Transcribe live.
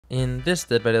In this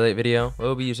Dead by Daylight video,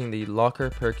 we'll be using the locker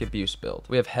perk abuse build.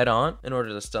 We have head on in order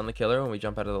to stun the killer when we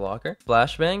jump out of the locker.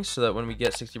 Flashbang so that when we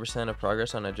get 60% of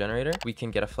progress on a generator, we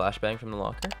can get a flashbang from the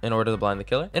locker in order to blind the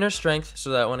killer. Inner strength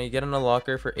so that when you get in a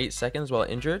locker for 8 seconds while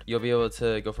injured, you'll be able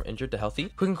to go from injured to healthy.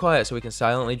 Quick and quiet so we can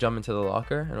silently jump into the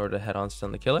locker in order to head on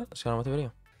stun the killer. Let's get on with the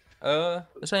video.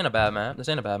 This ain't a bad map. This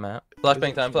ain't a bad map.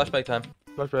 Flashbang time, flashbang time.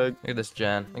 Flashbang. Look at this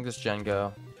gen. Look at this gen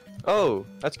go. Oh,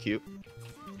 that's cute.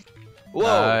 Whoa!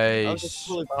 Nice. I was just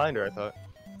totally behind her, I thought.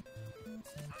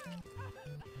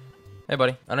 Hey,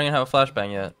 buddy. I don't even have a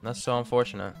flashbang yet. That's so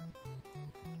unfortunate.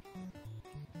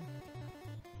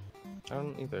 I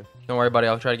don't either. Don't worry, buddy.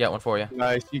 I'll try to get one for you.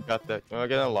 Nice, you got that. You want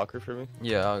to get in a locker for me?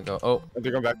 Yeah, I'll go. Oh.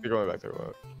 They're going back. They're going back. They're going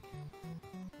back. Do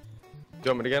you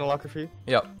want me to get in a locker for you?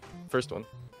 Yep. First one.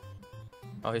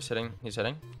 Oh, he's hitting. He's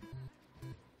hitting.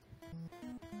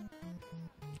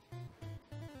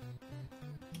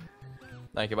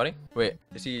 Thank you, buddy. Wait,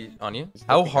 is he on you?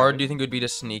 How hard do you think it would be to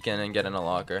sneak in and get in a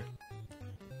locker?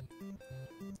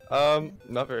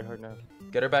 Not very hard now.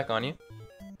 Get her back on you.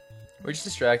 We're just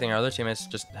distracting our other teammates,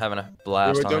 just having a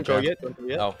blast on the Don't go track. yet. Don't go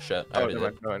yet. Oh shit! I Oh, already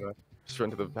did. no. Just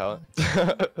run to the pallet.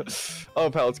 Oh,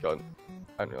 pallet's gone.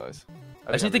 I didn't realize.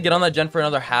 I just need to get on that gen for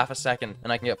another half a second,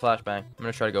 and I can get flashbang. I'm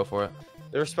gonna try to go for it.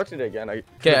 They respected it again.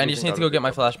 Okay, I just need to go get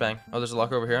my flashbang. Oh, there's a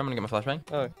locker over here. I'm gonna get my flashbang.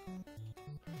 Oh.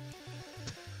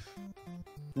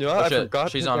 You know, Oh, I shit.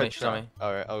 forgot. She's on me. She's on me.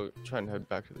 All right, I'll try and head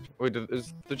back to the. Wait,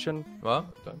 is the gen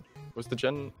What? done? Was the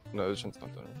gen? No, the gen's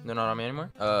not done. Right? They're not on me anymore?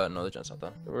 No, the gen's not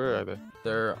done. Where are they?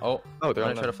 They're... Oh, Oh, they're I'm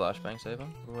on. gonna try to flashbang save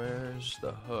them. Where's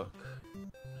the hook?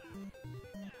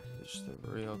 Is the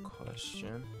real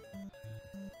question.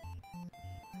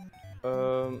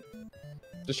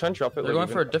 Just try and drop it. They're going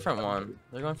for a different one.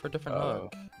 They're going for a different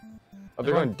hook. Oh,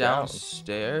 they're going down.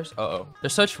 downstairs. Uh-oh. They're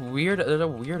such weird... They're a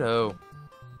weirdo.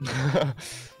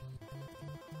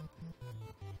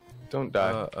 Don't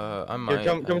die. I might...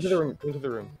 Here, come to the room. Come to the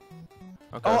room.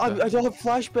 Okay, Oh, okay. I don't have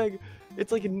flashbang.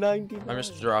 It's like a 90. I'm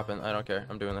just dropping. I don't care.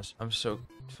 I'm doing this. I'm so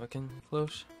fucking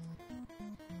close.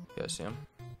 You guys see him?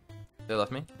 They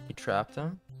left me. He trapped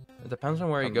him. It depends on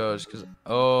where he goes, because...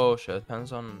 Oh, shit. It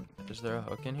depends on... Is there a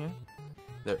hook in here?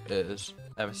 There is.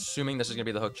 I'm assuming this is going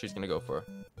to be the hook she's going to go for.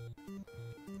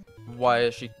 Why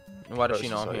is she... Why does she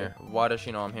know I'm here? Why does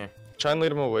she know I'm here? Try and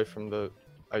lead him away from the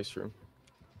ice room.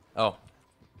 Oh.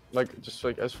 Like, just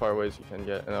like as far away as you can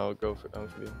get, and I'll go for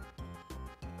you.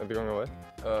 Are they going away?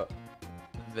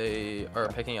 They are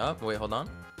picking up. Wait, hold on.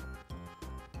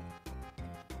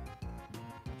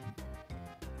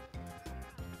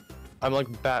 I'm like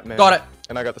Batman. Got it!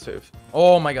 And I got the save.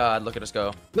 Oh my god, look at us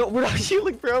go. No, we're not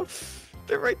healing, bro.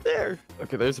 They're right there.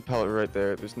 Okay, there's a pallet right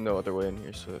there. There's no other way in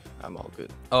here, so I'm all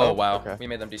good. Oh, wow. Okay. We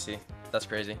made them DC. That's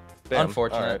crazy. Damn.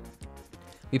 Unfortunate. All right.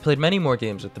 We played many more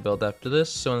games with the build after this,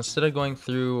 so instead of going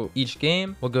through each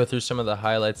game, we'll go through some of the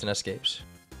highlights and escapes.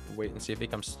 Wait and see if he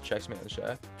comes checks me in the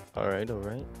shack. All right.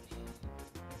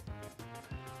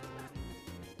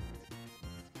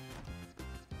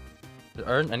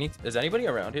 Is anybody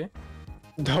around here?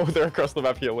 No, they're across the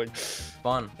map healing.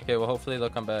 Fun. Okay, well hopefully they'll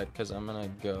come back because I'm gonna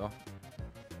go.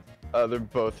 They're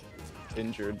both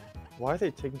injured. Why are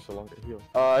they taking so long to heal?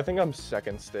 I think I'm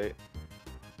second state.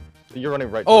 You're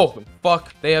running right towards Oh, them.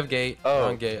 fuck. They have gate. Oh.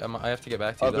 On gate. I have to get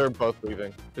back to you. Oh, they're both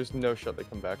leaving. There's no shot they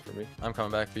come back for me. I'm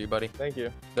coming back for you, buddy. Thank you.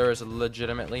 There is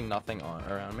legitimately nothing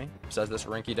around me besides this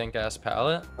rinky-dink ass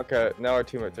pallet. Okay, now our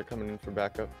teammates are coming in for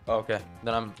backup. Oh, okay,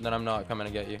 then I'm not coming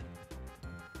to get you.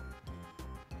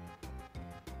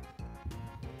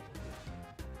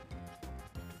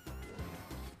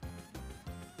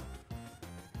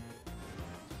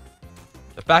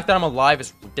 The fact that I'm alive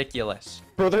is ridiculous.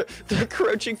 Bro, they're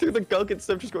crouching through the gunk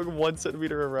instead of just going 1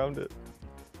 centimeter around it.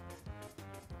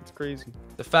 It's crazy.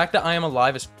 The fact that I am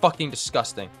alive is fucking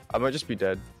disgusting. I might just be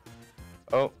dead.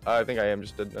 Oh, I think I am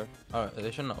just dead now. Oh,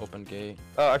 they shouldn't have opened gate.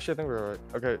 Oh, actually, I think we're alright.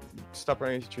 Okay, stop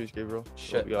running into trees, Gabriel.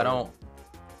 Shit, We'll I don't...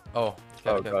 Oh, okay,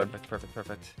 Oh, okay, God.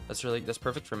 perfect. That's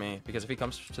perfect for me, because if he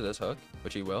comes to this hook,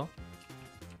 which he will...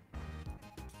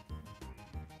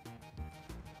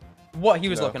 What? He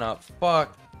was No. looking up.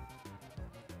 Fuck.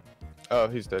 Oh,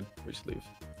 he's dead. We just leave.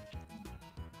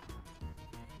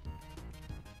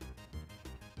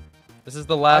 This is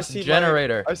the last I see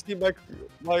generator. I see my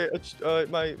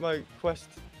quest.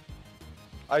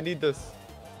 I need this.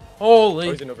 Oh, Holy.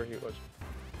 he's in over here.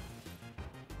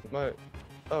 Watch.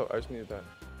 Oh, I just needed that.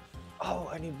 Oh,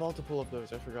 I need multiple of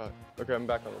those. I forgot. Okay, I'm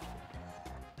back on this.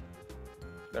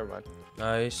 Never mind.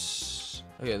 Nice.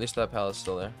 Okay, at least that pallet's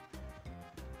still there.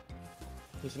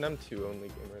 He's an M2 only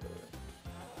game right away.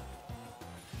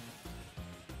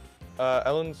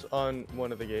 Ellen's on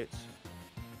one of the gates.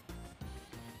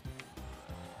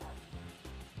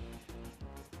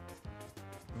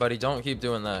 Buddy, don't keep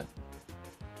doing that.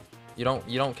 You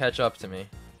don't catch up to me.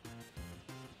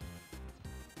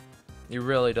 You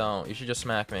really don't. You should just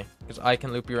smack me. Because I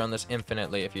can loop you around this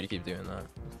infinitely if you keep doing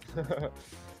that.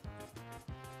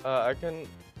 I can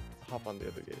hop on the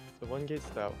other gate. The one gate's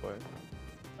that way.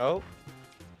 Oh.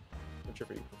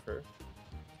 Whichever you prefer.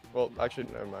 Well, actually,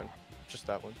 never mind. Just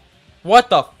that one.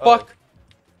 What the fuck?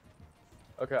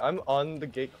 Okay, I'm on the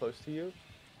gate close to you.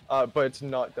 But it's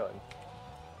not done.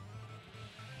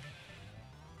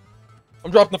 I'm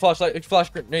dropping the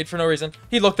flash grenade for no reason.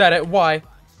 He looked at it. Why?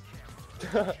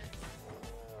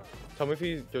 Tell me if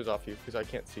he goes off you, because I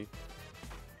can't see.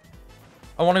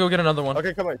 I want to go get another one.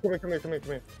 Okay, come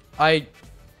here.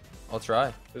 I'll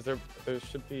try. There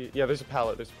should be, yeah, there's a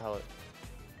pallet,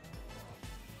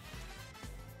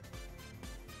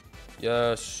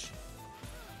 Yes.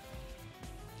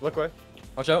 Look away.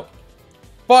 Watch out.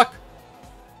 Fuck!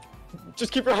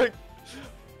 Just keep running.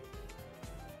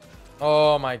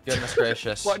 Oh my goodness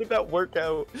gracious. Why did that work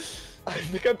out? I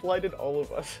think I blinded all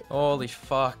of us. Holy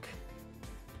fuck.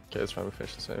 Okay, let's try to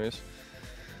finish this anyways.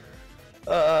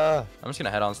 I'm just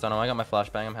gonna head on stun him. I got my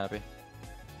flashbang. I'm happy.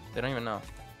 They don't even know.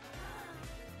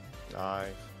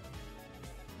 Nice.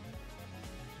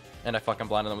 And I fucking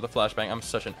blinded them with a flashbang. I'm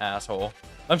such an asshole.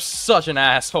 I'm such an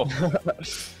asshole.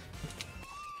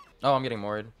 Oh, I'm getting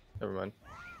Mori'd. Never mind.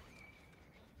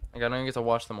 I don't even get to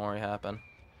watch the Mori happen.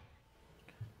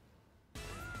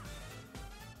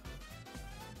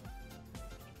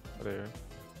 Oh, there.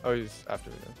 Oh, he's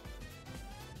after me now.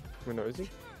 Wait, no, is he?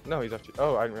 No, he's after you.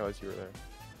 Oh, I didn't realize you were there.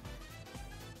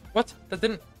 What? That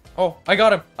didn't... Oh, I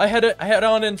got him. I had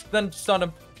on and then stunned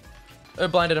him.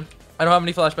 Blinded him. I don't have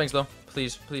any flashbangs though.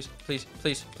 Please.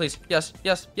 Yes.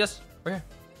 We're here.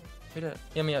 We did it.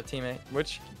 Get me up, teammate.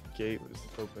 Which gate was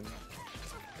open?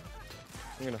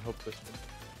 I'm gonna hope this one.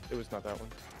 It was not that one.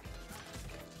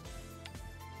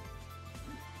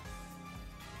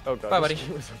 Oh god. Bye, this buddy.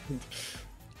 gate was opened.